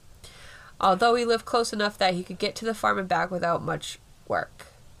time. Although he lived close enough that he could get to the farm and back without much work.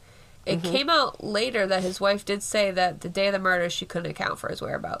 It came out later that his wife did say that the day of the murder she couldn't account for his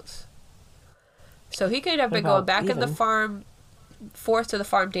whereabouts. So he could have been going back in the farm, forced to the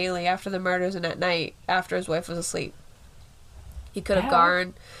farm daily after the murders and at night after his wife was asleep. He could have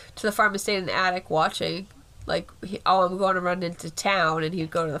gone to the farm and stayed in the attic watching, like, I'm going to run into town, and he'd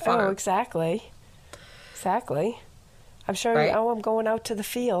go to the farm. Oh, exactly. I'm sure, right? I'm going out to the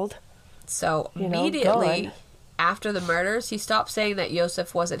field. So immediately after the murders, he stopped saying that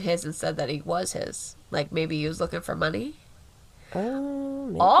Yosef wasn't his and said that he was his. Like, maybe he was looking for money.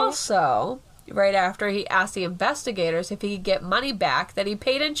 Maybe. Also, right after, he asked the investigators if he could get money back that he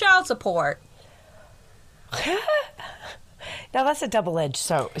paid in child support. Now, that's a double-edged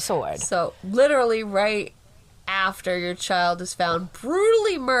sword. So, literally right after your child is found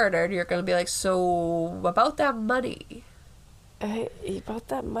brutally murdered, you're going to be like, so, about that money. About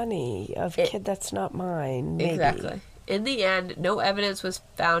that money of a kid that's not mine, maybe. Exactly. In the end, no evidence was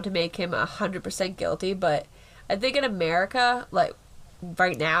found to make him 100% guilty, but I think in America, like,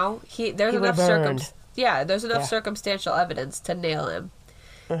 right now, there's enough circumstantial evidence to nail him.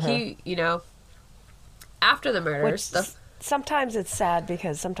 He, after the murders... Sometimes it's sad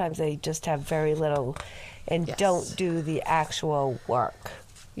because sometimes they just have very little and don't do the actual work.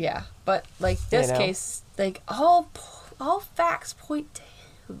 Yeah, but, like, this case, like, all facts point to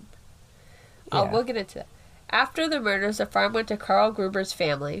him. We'll get into that. After the murders, the farm went to Carl Gruber's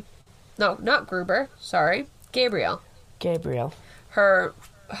family. No, not Gruber. Sorry. Gabriel. Her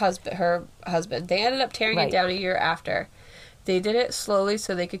husband. They ended up tearing it down a year after. They did it slowly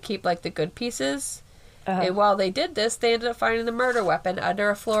so they could keep, like, the good pieces. And while they did this, they ended up finding the murder weapon under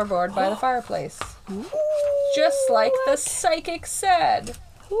a floorboard by the fireplace. Just like the psychic said.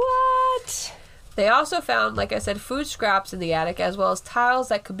 What? They also found, like I said, food scraps in the attic, as well as tiles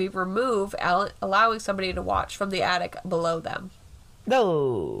that could be removed, allowing somebody to watch from the attic below them.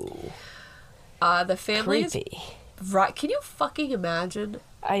 No. The family's... Creepy. Right. Can you fucking imagine?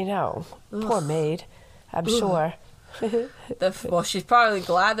 I know. Ugh. Poor maid. I'm sure. Well, she's probably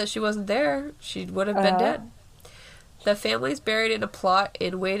glad that she wasn't there. She would have been dead. The family's buried in a plot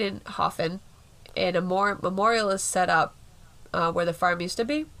in Weidenhofen, and a memorial is set up where the farm used to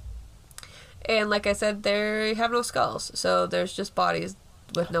be. And like I said, they have no skulls, so there's just bodies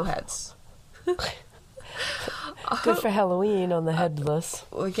with no heads. Good for Halloween on the headless.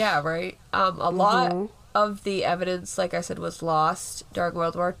 Well, yeah, right. A lot of the evidence, like I said, was lost during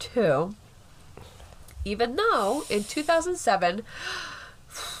World War II. Even though, in 2007...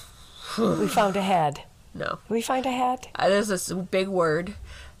 we found a head. No. We find a head? There's this big word.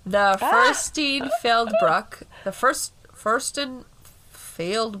 The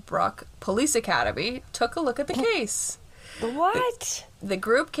Furstenfeldbruck Police Academy took a look at the case. What? The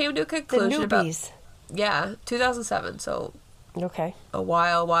group came to a conclusion the newbies. 2007, so... Okay. A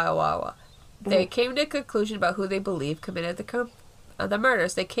while. They came to a conclusion about who they believe committed the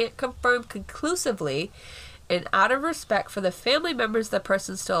murders. They can't confirm conclusively, and out of respect for the family members of the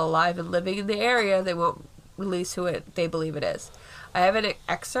person still alive and living in the area, they won't release who they believe it is. I have an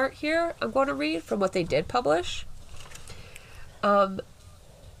excerpt here I'm going to read from what they did publish. In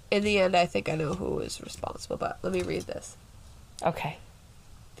the end, I think I know who is responsible, but let me read this. Okay.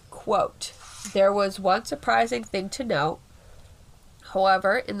 Quote, "There was one surprising thing to note.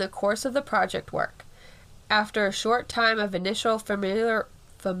 However, in the course of the project work, After a short time of initial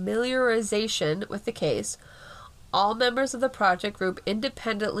familiarization with the case, all members of the project group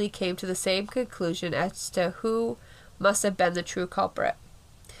independently came to the same conclusion as to who must have been the true culprit.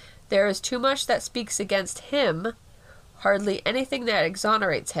 There is too much that speaks against him, hardly anything that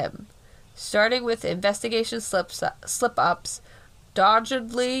exonerates him. Starting with investigation slip-ups,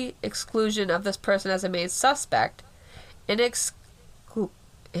 doggedly exclusion of this person as a main suspect, inexplicable.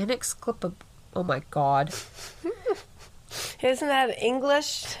 Oh my God. Isn't that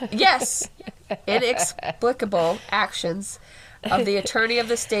English? Yes. Inexplicable actions of the attorney of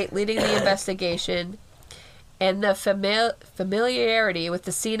the state leading the investigation, and the familiarity with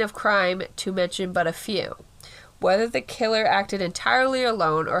the scene of crime, to mention but a few. Whether the killer acted entirely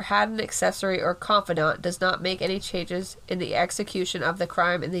alone or had an accessory or confidant does not make any changes in the execution of the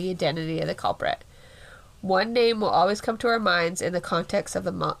crime and the identity of the culprit. One name will always come to our minds in the context of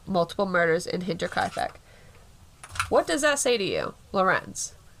the multiple murders in Hinterkaifeck. What does that say to you,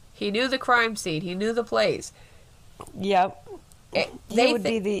 Lorenz? He knew the crime scene. He knew the place. Yep.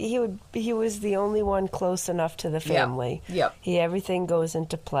 He was the only one close enough to the family. Yep. Everything goes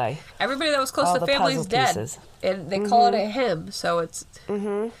into play. Everybody that was close All to the family is dead. Pieces. And they call it a him, so it's...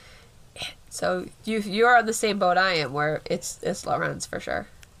 Mm-hmm. So you're on the same boat I am, where it's Lorenz for sure.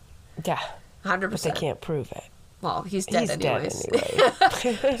 Yeah. 100%. But they can't prove it. Well, he's dead anyways. Dead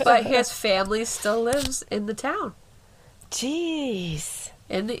anyway. But his family still lives in the town. Jeez.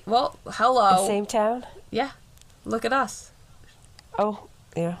 Hello. The same town? Yeah. Look at us. Oh,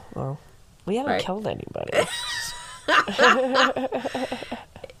 yeah. Well, we haven't killed anybody.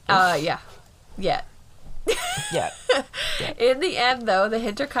 Yeah. Yeah. In the end, though, the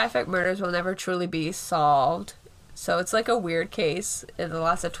Hinterkaifeck murders will never truly be solved. So it's like a weird case. And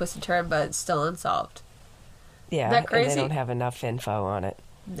lots of twist and turn, but it's still unsolved. Yeah, Isn't that crazy? And they don't have enough info on it.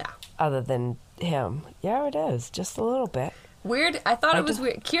 No. Other than him. Yeah, it is. Just a little bit. Weird. I thought it was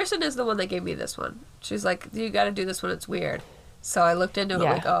weird. Kirsten is the one that gave me this one. She's like, you got to do this one. It's weird. So I looked into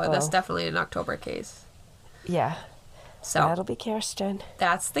it that's definitely an October case. Yeah. So that'll be Kirsten.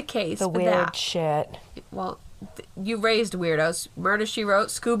 That's the case. The weird shit. Well, you raised weirdos. Murder, She Wrote,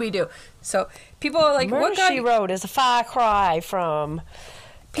 Scooby-Doo. So people are like, Murder, She Wrote is a far cry from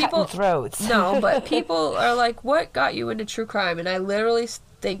cutting throats. No, but people are like, what got you into true crime? And I literally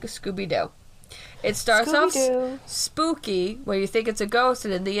think Scooby-Doo. It starts off spooky, where you think it's a ghost,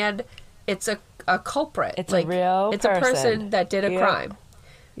 and in the end, it's a culprit. It's a real It's a person that did a crime.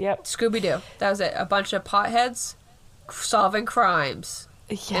 Yep. Scooby-Doo. That was it. A bunch of potheads solving crimes.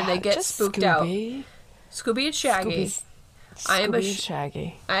 Yeah, and they get spooked out. Scooby and Shaggy. Scooby and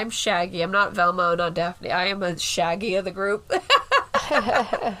Shaggy. I'm Shaggy. I'm not Velma, not Daphne. I am a Shaggy of the group.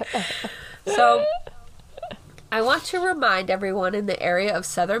 So, I want to remind everyone in the area of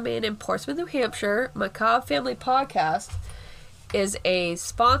Southern Maine and Portsmouth, New Hampshire, Macabre Family Podcast is a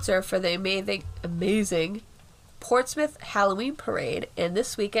sponsor for the amazing Portsmouth Halloween Parade. And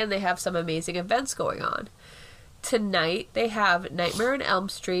this weekend they have some amazing events going on. Tonight they have Nightmare on Elm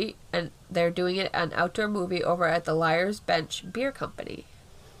Street, and they're doing an outdoor movie over at the Liar's Bench Beer Company.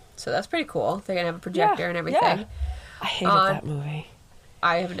 So that's pretty cool. They're going to have a projector and everything. Yeah. I hated that movie.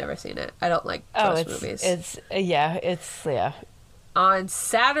 I have never seen it. I don't like ghost movies. It's. On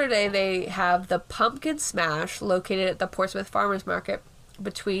Saturday, they have the Pumpkin Smash located at the Portsmouth Farmers Market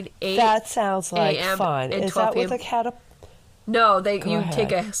between 8 That sounds like fun. and Is 12 that with p.m. a catapult? No, you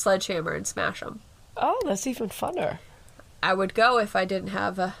take a sledgehammer and smash them. Oh, that's even funner. I would go if I didn't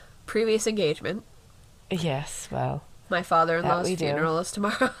have a previous engagement. Yes, well. My father-in-law's funeral is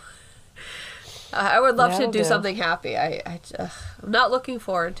tomorrow. I would love to do something happy. I'm not looking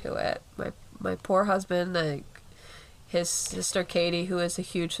forward to it. My poor husband, his sister Katie, who is a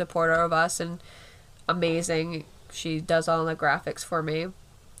huge supporter of us and amazing. She does all the graphics for me.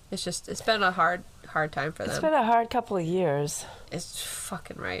 It's been a hard time for them. It's been a hard couple of years. It's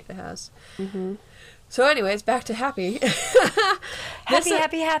fucking right. It has. Mm-hmm. So anyways, back to happy.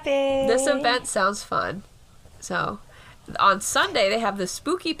 Happy. This event sounds fun. So, on Sunday, they have the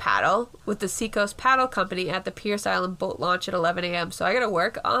Spooky Paddle with the Seacoast Paddle Company at the Pierce Island boat launch at 11 a.m. So I got to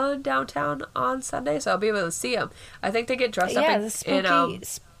work on downtown on Sunday, so I'll be able to see them. I think they get dressed up in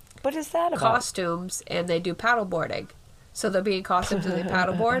what is that about? Costumes, and they do paddle boarding. So they'll be in costumes and they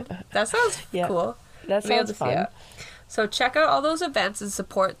paddleboard. That sounds cool. That sounds fun. So check out all those events and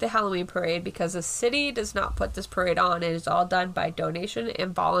support the Halloween parade, because the city does not put this parade on. It is all done by donation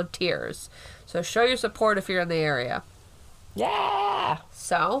and volunteers. So show your support if you're in the area. Yeah!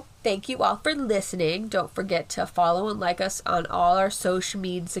 So, thank you all for listening. Don't forget to follow and like us on all our social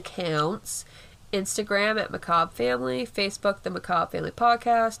media accounts. Instagram at Macabre Family, Facebook, The Macabre Family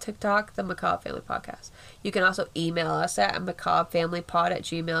Podcast, TikTok, The Macabre Family Podcast. You can also email us at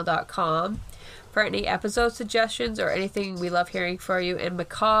macabrefamilypod@gmail.com for any episode suggestions or anything. We love hearing from you. And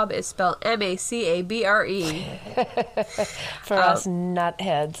macabre is spelled M-A-C-A-B-R-E. For us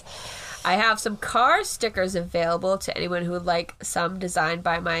nutheads. I have some car stickers available to anyone who would like some designed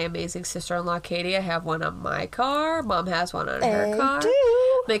by my amazing sister-in-law, Katie. I have one on my car. Mom has one on her car.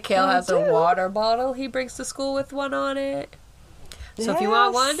 Mikhail has a water bottle he brings to school with one on it. So if you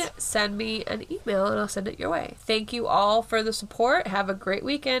want one, send me an email and I'll send it your way. Thank you all for the support. Have a great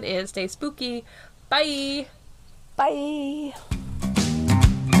weekend and stay spooky. Bye. Bye.